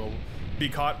 so they will be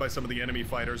caught by some of the enemy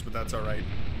fighters, but that's all right.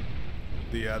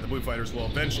 The blue fighters will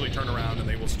eventually turn around and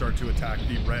they will start to attack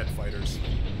the red fighters.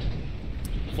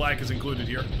 Flak is included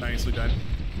here. Nicely done.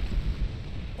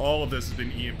 All of this has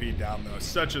been EMP'd down though.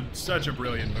 Such a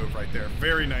brilliant move right there.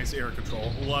 Very nice air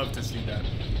control. Love to see that.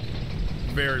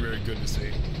 Very, very good to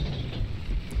see.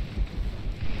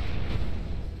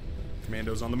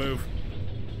 Commando's on the move.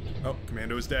 Oh,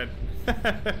 Commando is dead.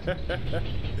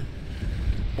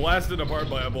 Blasted apart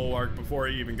by a bulwark before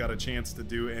he even got a chance to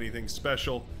do anything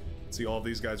special. See all of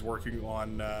these guys working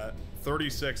on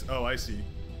 36. Oh, I see.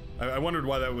 I wondered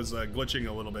why that was glitching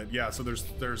a little bit. Yeah, so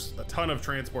there's a ton of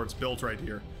transports built right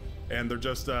here, and they're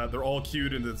just they're all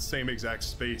queued into the same exact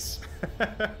space.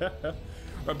 We're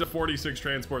up to 46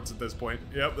 transports at this point.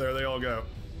 Yep, there they all go.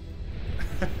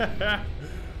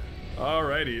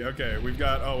 Alrighty, okay, we've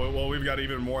got, oh, well, we've got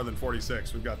even more than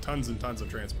 46. We've got tons and tons of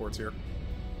transports here.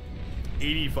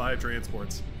 85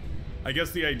 transports. I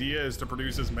guess the idea is to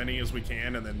produce as many as we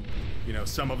can, and then, you know,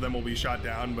 some of them will be shot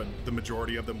down, but the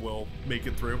majority of them will make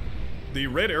it through. The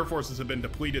red air forces have been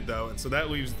depleted, though, and so that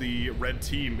leaves the red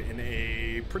team in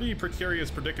a pretty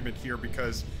precarious predicament here,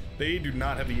 because they do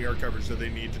not have the air coverage that they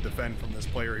need to defend from this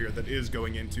player here that is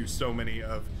going into so many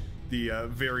of the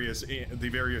various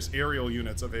aerial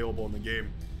units available in the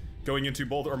game. Going into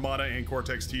both Armada and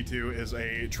Cortex T2 is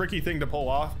a tricky thing to pull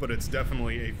off, but it's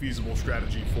definitely a feasible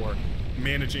strategy for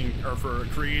managing, or for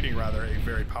creating rather, a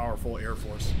very powerful air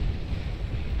force.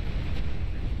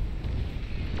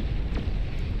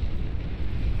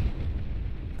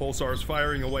 Pulsar's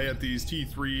firing away at these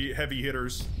T3 heavy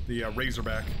hitters, the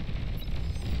Razorback.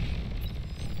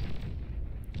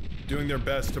 Doing their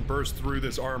best to burst through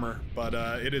this armor, but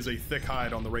it is a thick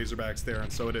hide on the Razorbacks there,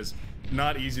 and so it is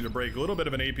not easy to break. A little bit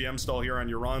of an APM stall here on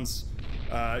Euron's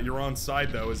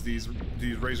side, though, as these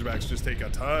Razorbacks just take a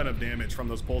ton of damage from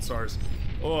those Pulsars.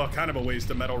 Oh, kind of a waste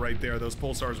of metal right there. Those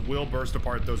Pulsars will burst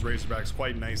apart those Razorbacks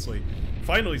quite nicely.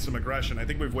 Finally, some aggression. I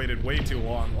think we've waited way too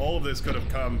long. All of this could have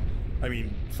come, I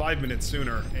mean, 5 minutes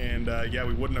sooner, and yeah,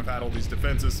 we wouldn't have had all these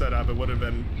defenses set up. It would have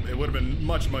been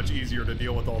much easier to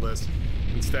deal with all this.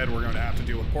 Instead, we're going to have to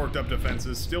deal with porked up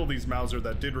defenses. Still these Mauser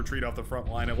that did retreat off the front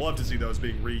line. I'd love to see those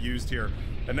being reused here.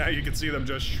 And now you can see them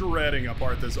just shredding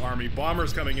apart this army.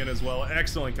 Bombers coming in as well.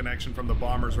 Excellent connection from the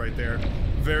bombers right there.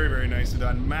 Very, very nicely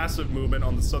done. Massive movement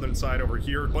on the southern side over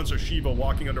here. A bunch of Shiva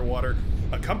walking underwater,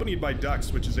 accompanied by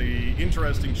ducks, which is a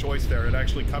interesting choice there. It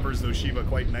actually covers those Shiva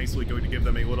quite nicely, going to give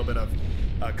them a little bit of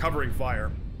covering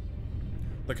fire.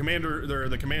 The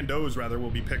commandos rather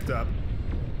will be picked up.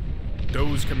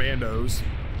 Those commandos.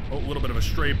 Oh, a little bit of a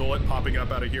stray bullet popping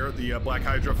up out of here. The Black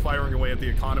Hydra firing away at the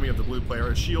economy of the blue player.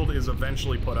 A shield is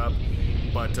eventually put up,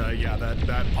 but yeah,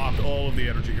 that popped all of the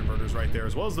energy converters right there,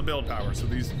 as well as the build power. So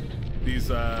these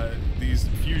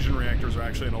fusion reactors are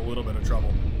actually in a little bit of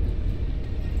trouble.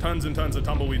 Tons and tons of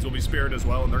tumbleweeds will be spared as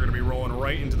well, and they're going to be rolling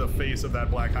right into the face of that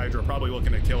Black Hydra, probably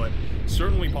looking to kill it.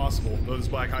 Certainly possible. Those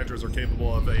Black Hydras are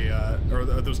capable of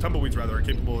those tumbleweeds rather, are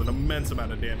capable of an immense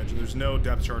amount of damage, and there's no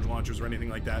depth charge launchers or anything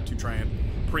like that to try and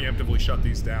preemptively shut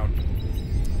these down.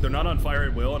 They're not on fire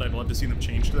at will, and I'd love to see them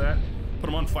change to that. Put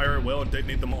them on fire at will and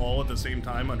detonate them all at the same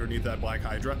time underneath that Black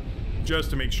Hydra,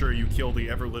 just to make sure you kill the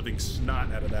ever-living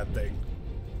snot out of that thing.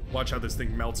 Watch how this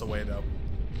thing melts away, though.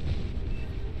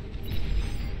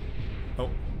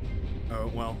 Oh,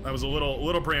 well, that was a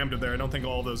little preemptive there. I don't think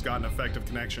all of those got an effective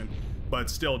connection. But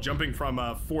still, jumping from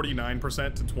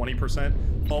 49% to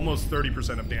 20%, almost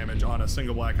 30% of damage on a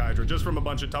single Black Hydra, just from a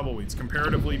bunch of tumbleweeds.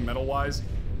 Comparatively, metal-wise,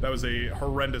 that was a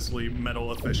horrendously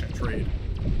metal-efficient trade.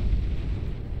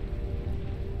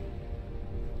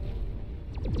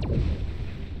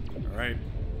 Alright,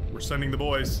 we're sending the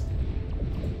boys.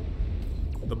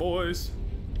 The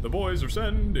boys are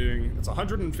sending. It's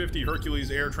 150 Hercules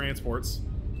air transports.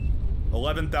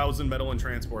 11,000 metal and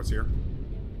transports here.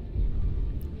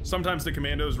 Sometimes the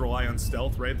commandos rely on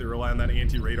stealth, right? They rely on that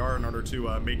anti-radar in order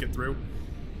to make it through.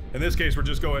 In this case, we're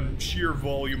just going sheer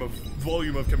volume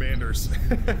of commanders.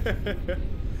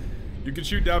 You can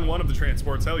shoot down one of the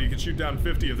transports. Hell, you can shoot down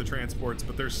 50 of the transports,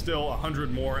 but there's still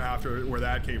 100 more after where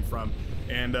that came from.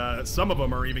 And some of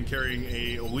them are even carrying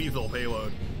a lethal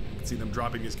payload. You can see them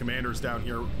dropping these commandos down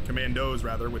here, commandos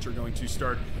rather, which are going to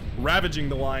start ravaging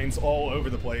the lines all over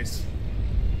the place.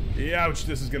 Ouch,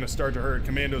 this is going to start to hurt.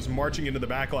 Commandos marching into the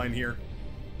back line here.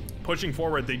 Pushing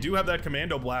forward. They do have that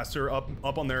commando blaster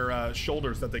up on their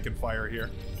shoulders that they can fire here.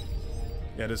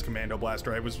 Yeah, it is commando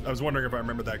blaster. I was wondering if I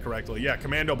remembered that correctly. Yeah,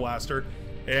 commando blaster.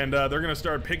 And they're going to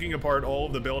start picking apart all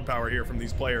of the build power here from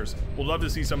these players. We'll love to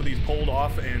see some of these pulled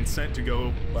off and sent to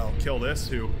go, well, kill this,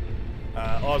 who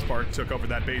Ozpark took over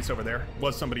that base over there.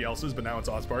 Was somebody else's, but now it's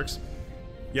Ozpark's.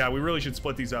 Yeah, we really should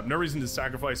split these up. No reason to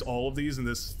sacrifice all of these in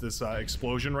this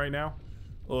explosion right now.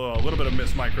 Oh, a little bit of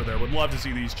miss micro there. Would love to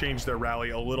see these change their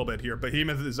rally a little bit here.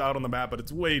 Behemoth is out on the map, but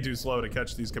it's way too slow to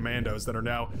catch these commandos that are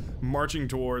now marching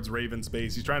towards Raven's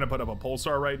base. He's trying to put up a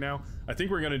pulsar right now. I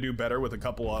think we're going to do better with a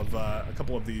couple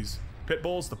of these pit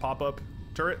bulls, the pop-up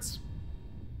turrets.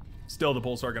 Still, the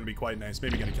pulsar going to be quite nice.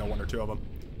 Maybe going to kill one or two of them.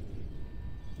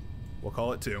 We'll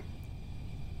call it 2.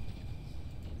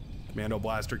 Commando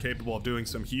blaster capable of doing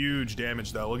some huge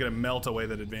damage, though. Look at him melt away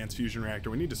that advanced fusion reactor.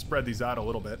 We need to spread these out a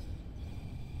little bit.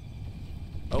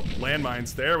 Oh,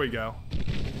 landmines. There we go.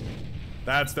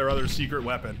 That's their other secret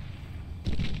weapon.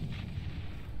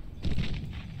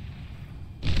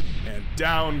 And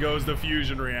down goes the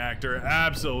fusion reactor.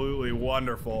 Absolutely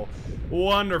wonderful.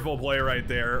 Wonderful play right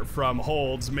there from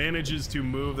Holds. Manages to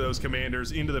move those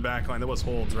commanders into the backline. That was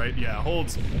Holds, right? Yeah,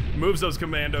 Holds moves those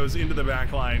commandos into the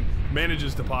backline.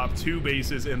 Manages to pop 2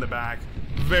 bases in the back.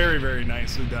 Very, very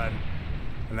nicely done.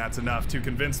 And that's enough to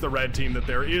convince the red team that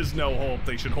there is no hope.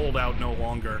 They should hold out no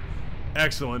longer.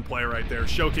 Excellent play right there.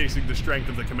 Showcasing the strength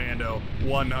of the commando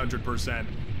 100%.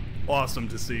 Awesome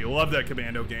to see. Love that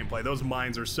commando gameplay. Those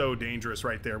mines are so dangerous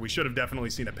right there. We should have definitely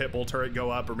seen a pitbull turret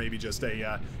go up, or maybe just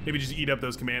eat up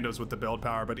those commandos with the build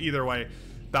power. But either way,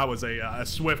 that was a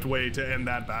swift way to end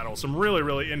that battle. Some really,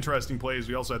 really interesting plays.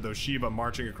 We also had those Shiva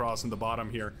marching across in the bottom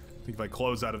here. I think if I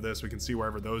close out of this, we can see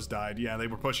wherever those died. Yeah, they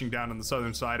were pushing down on the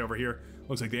southern side over here.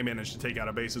 Looks like they managed to take out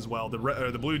a base as well.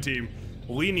 The blue team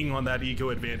leaning on that eco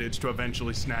advantage to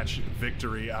eventually snatch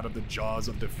victory out of the jaws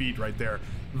of defeat right there.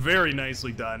 Very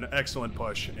nicely done. Excellent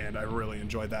push, and I really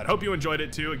enjoyed that. Hope you enjoyed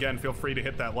it too. Again, feel free to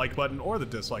hit that like button or the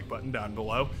dislike button down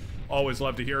below. Always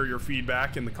love to hear your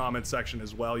feedback in the comments section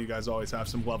as well. You guys always have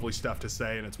some lovely stuff to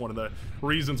say, and it's one of the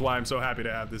reasons why I'm so happy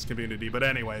to have this community. But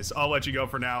anyways, I'll let you go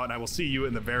for now, and I will see you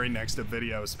in the very next of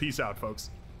videos. Peace out, folks.